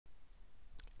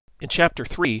In Chapter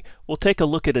 3, we'll take a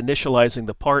look at initializing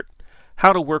the part,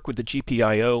 how to work with the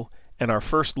GPIO, and our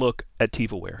first look at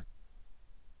TivaWare.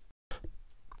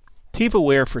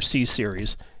 TivaWare for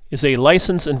C-Series is a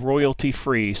license and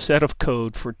royalty-free set of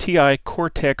code for TI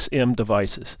Cortex-M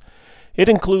devices. It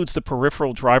includes the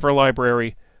peripheral driver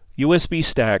library, USB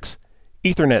stacks,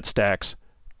 Ethernet stacks,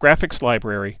 graphics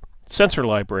library, sensor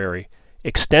library,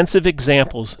 extensive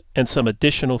examples, and some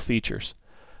additional features.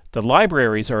 The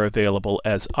libraries are available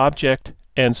as object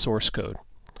and source code.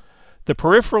 The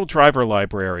peripheral driver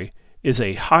library is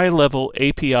a high-level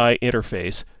API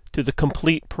interface to the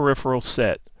complete peripheral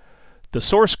set. The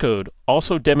source code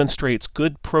also demonstrates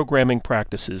good programming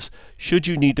practices should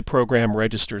you need to program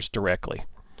registers directly.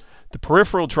 The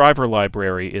peripheral driver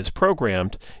library is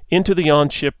programmed into the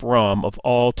on-chip ROM of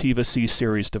all Tiva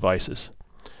C-Series devices.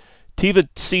 Tiva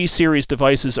C-Series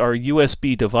devices are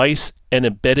USB device and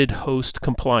embedded host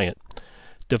compliant.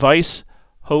 Device,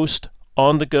 host,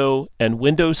 on-the-go, and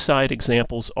Windows side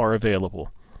examples are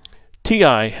available.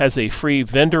 TI has a free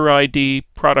vendor ID,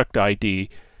 product ID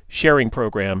sharing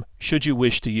program should you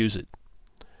wish to use it.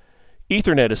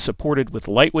 Ethernet is supported with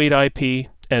lightweight IP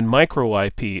and micro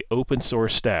IP open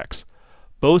source stacks.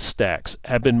 Both stacks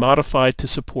have been modified to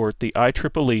support the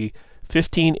IEEE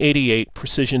 1588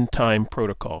 Precision Time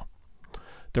Protocol.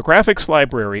 The graphics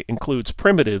library includes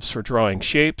primitives for drawing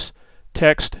shapes,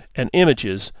 text, and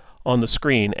images on the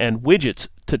screen and widgets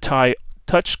to tie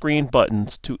touchscreen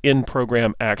buttons to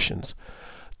in-program actions.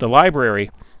 The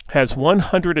library has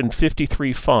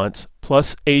 153 fonts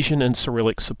plus Asian and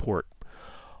Cyrillic support.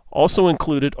 Also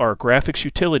included are graphics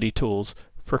utility tools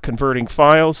for converting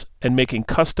files and making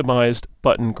customized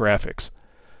button graphics.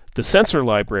 The sensor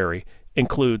library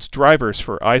includes drivers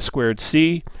for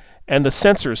I2C and the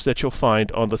sensors that you'll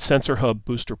find on the Sensor Hub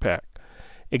booster pack.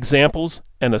 Examples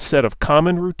and a set of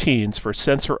common routines for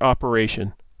sensor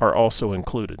operation are also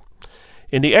included.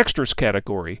 In the extras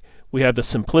category, we have the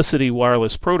Simplicity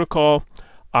Wireless Protocol,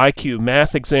 IQ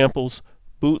Math examples,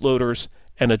 bootloaders,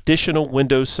 and additional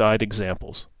Windows side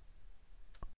examples.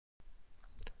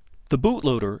 The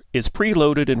bootloader is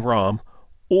preloaded in ROM,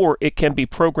 or it can be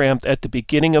programmed at the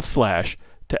beginning of Flash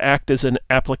to act as an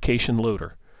application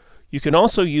loader. You can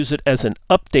also use it as an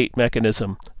update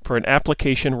mechanism for an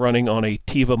application running on a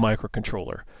Tiva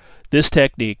microcontroller. This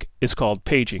technique is called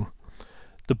paging.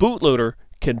 The bootloader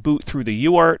can boot through the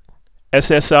UART,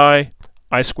 SSI,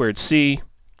 I2C,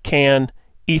 CAN,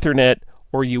 Ethernet,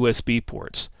 or USB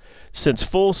ports. Since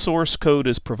full source code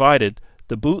is provided,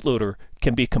 the bootloader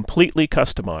can be completely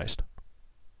customized.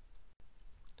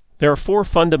 There are 4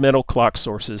 fundamental clock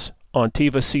sources on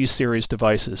Tiva C-Series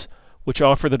devices, which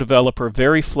offer the developer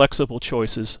very flexible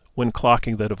choices when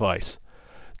clocking the device.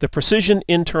 The Precision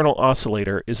Internal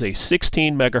Oscillator is a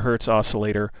 16 MHz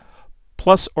oscillator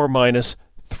plus or minus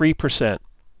 3%.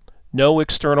 No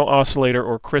external oscillator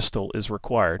or crystal is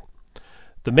required.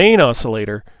 The main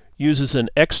oscillator uses an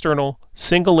external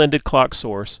single-ended clock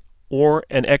source or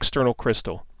an external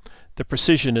crystal. The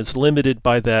precision is limited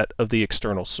by that of the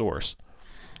external source.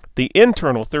 The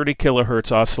internal 30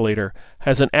 kHz oscillator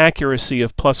has an accuracy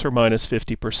of plus or minus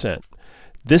 50%.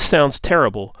 This sounds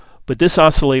terrible, but this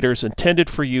oscillator is intended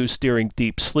for use during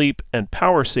deep sleep and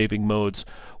power-saving modes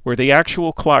where the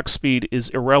actual clock speed is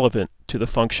irrelevant to the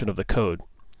function of the code.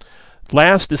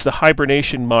 Last is the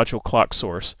hibernation module clock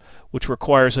source, which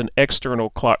requires an external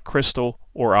clock crystal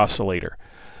or oscillator.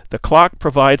 The clock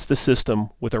provides the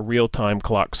system with a real-time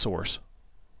clock source.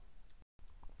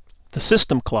 The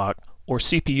system clock, or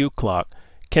CPU clock,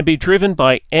 can be driven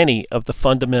by any of the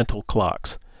fundamental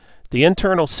clocks. The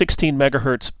internal 16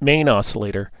 MHz main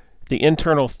oscillator, the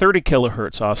internal 30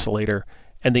 kHz oscillator,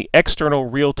 and the external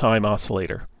real-time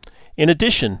oscillator. In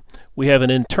addition, we have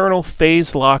an internal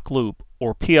phase lock loop,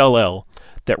 or PLL,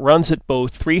 that runs at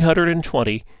both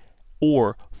 320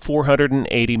 or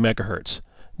 480 MHz.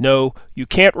 No, you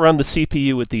can't run the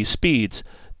CPU at these speeds.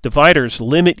 Dividers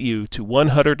limit you to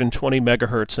 120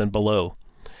 MHz and below.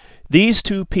 These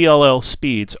 2 PLL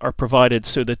speeds are provided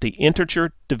so that the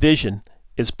integer division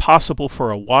is possible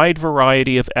for a wide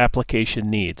variety of application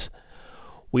needs.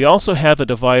 We also have a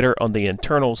divider on the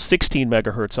internal 16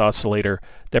 MHz oscillator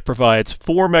that provides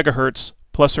 4 MHz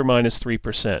plus or minus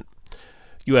 3%.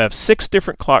 You have 6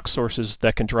 different clock sources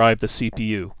that can drive the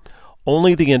CPU.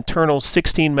 Only the internal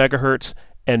 16 MHz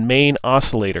and main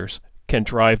oscillators can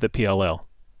drive the PLL.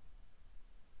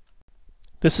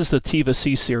 This is the Tiva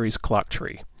C-Series clock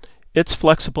tree. Its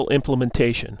flexible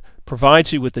implementation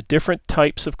provides you with the different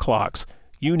types of clocks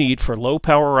you need for low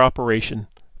power operation,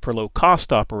 for low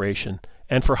cost operation,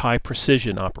 and for high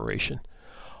precision operation.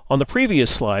 On the previous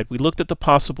slide, we looked at the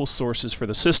possible sources for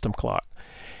the system clock.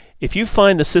 If you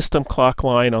find the system clock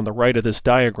line on the right of this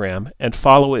diagram and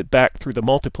follow it back through the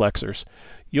multiplexers,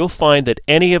 you'll find that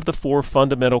any of the 4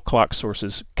 fundamental clock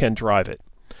sources can drive it.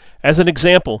 As an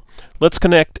example, let's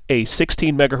connect a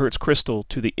 16 MHz crystal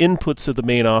to the inputs of the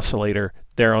main oscillator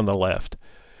there on the left.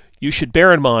 You should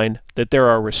bear in mind that there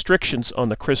are restrictions on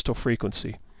the crystal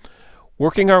frequency.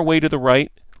 Working our way to the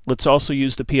right, let's also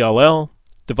use the PLL,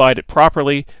 divide it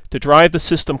properly to drive the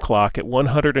system clock at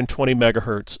 120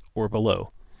 MHz or below.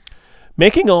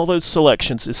 Making all those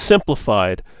selections is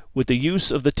simplified with the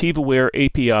use of the TivaWare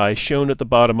API shown at the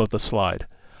bottom of the slide.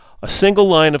 A single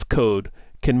line of code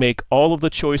can make all of the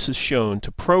choices shown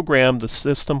to program the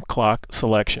system clock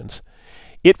selections.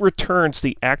 It returns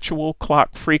the actual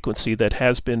clock frequency that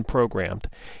has been programmed.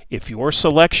 If your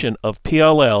selection of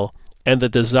PLL and the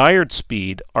desired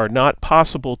speed are not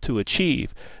possible to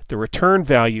achieve, the return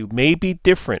value may be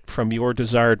different from your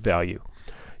desired value.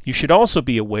 You should also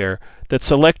be aware that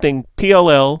selecting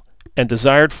PLL and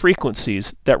desired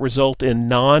frequencies that result in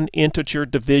non-integer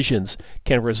divisions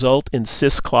can result in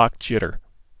sysclock jitter.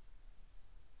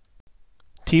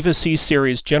 Tiva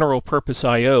C-Series general purpose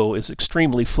I/O is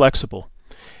extremely flexible.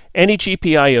 Any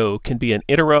GPIO can be an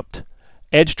interrupt,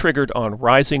 edge triggered on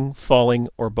rising, falling,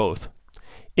 or both.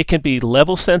 It can be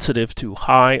level sensitive to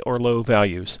high or low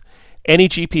values. Any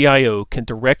GPIO can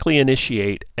directly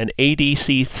initiate an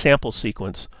ADC sample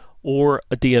sequence or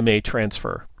a DMA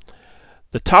transfer.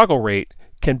 The toggle rate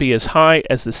can be as high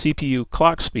as the CPU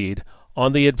clock speed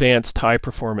on the advanced high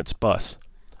performance bus.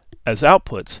 As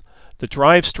outputs, the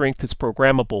drive strength is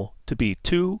programmable to be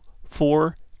 2,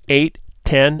 4, 8,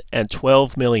 10, and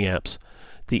 12 milliamps.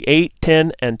 The 8,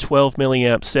 10, and 12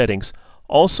 milliamp settings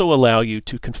also allow you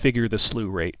to configure the slew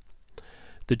rate.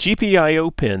 The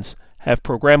GPIO pins have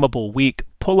programmable weak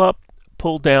pull-up,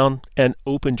 pull-down, and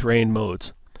open drain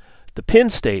modes. The pin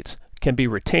states can be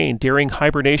retained during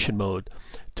hibernation mode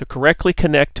to correctly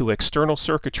connect to external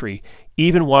circuitry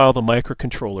even while the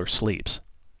microcontroller sleeps.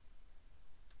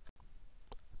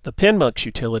 The Mux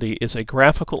Utility is a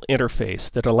graphical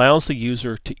interface that allows the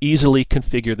user to easily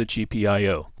configure the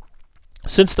GPIO.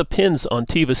 Since the pins on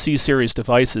Tiva C-Series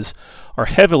devices are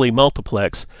heavily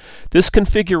multiplex, this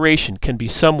configuration can be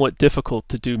somewhat difficult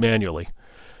to do manually.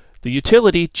 The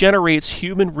utility generates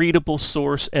human-readable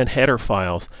source and header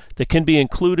files that can be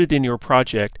included in your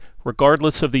project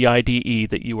regardless of the IDE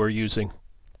that you are using.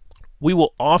 We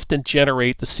will often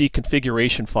generate the C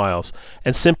configuration files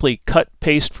and simply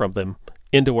cut-paste from them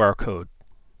into our code.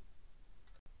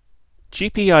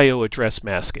 GPIO address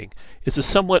masking is a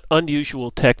somewhat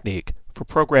unusual technique for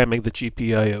programming the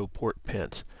GPIO port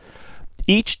pins.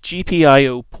 Each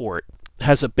GPIO port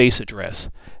has a base address,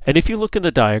 and if you look in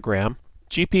the diagram,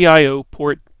 GPIO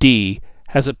port D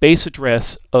has a base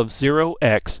address of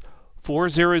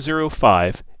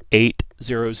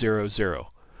 0x40058000.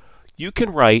 You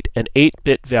can write an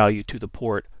 8-bit value to the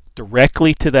port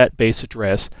directly to that base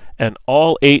address, and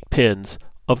all 8 pins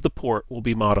of the port will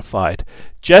be modified,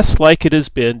 just like it has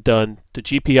been done to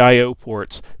GPIO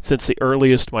ports since the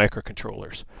earliest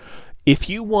microcontrollers. If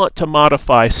you want to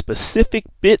modify specific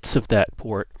bits of that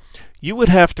port, you would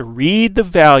have to read the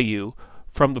value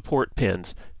from the port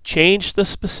pins, change the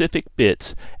specific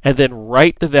bits, and then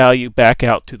write the value back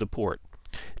out to the port.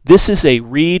 This is a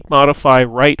read, modify,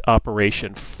 write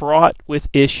operation fraught with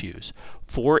issues.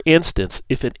 For instance,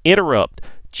 if an interrupt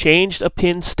changed a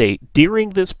pin state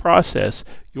during this process,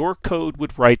 your code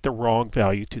would write the wrong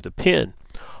value to the pin.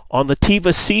 On the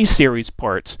Tiva C-Series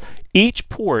parts, each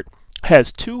port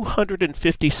has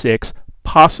 256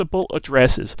 possible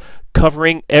addresses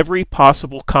covering every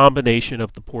possible combination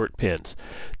of the port pins.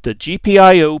 The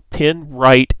GPIO pin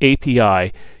write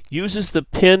API uses the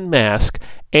pin mask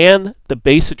and the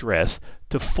base address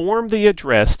to form the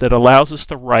address that allows us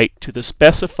to write to the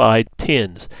specified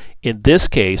pins, in this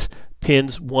case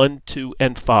pins 1, 2,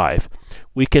 and 5.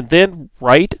 We can then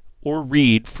write or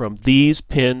read from these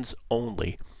pins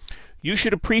only. You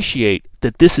should appreciate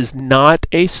that this is not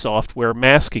a software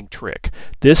masking trick.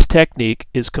 This technique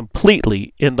is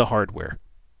completely in the hardware.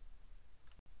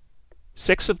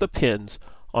 6 of the pins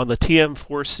on the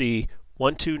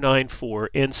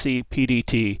TM4C1294NC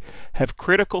PDT have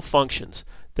critical functions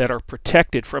that are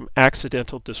protected from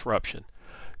accidental disruption.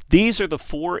 These are the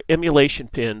 4 emulation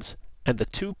pins and the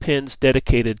 2 pins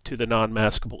dedicated to the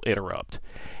non-maskable interrupt.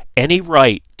 Any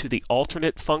write to the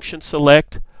alternate function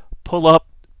select, pull up,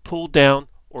 pull down,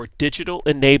 or digital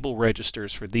enable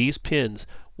registers for these pins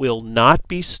will not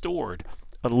be stored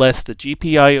unless the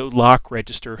GPIO lock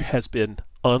register has been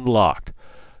unlocked.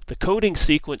 The coding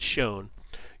sequence shown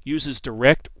uses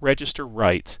direct register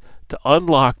writes to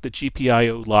unlock the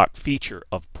GPIO lock feature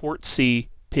of port C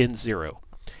pin 0.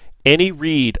 Any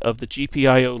read of the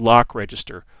GPIO lock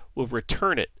register will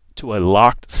return it to a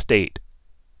locked state.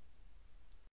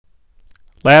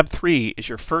 Lab 3 is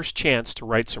your first chance to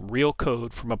write some real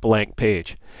code from a blank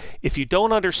page. If you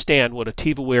don't understand what a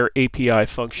TivaWare API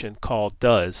function call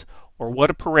does, or what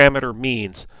a parameter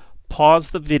means, pause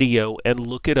the video and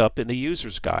look it up in the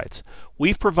user's guides.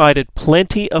 We've provided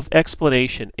plenty of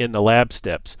explanation in the lab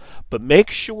steps, but make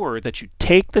sure that you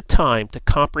take the time to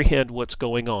comprehend what's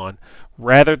going on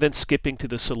rather than skipping to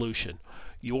the solution.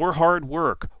 Your hard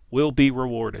work will be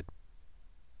rewarded.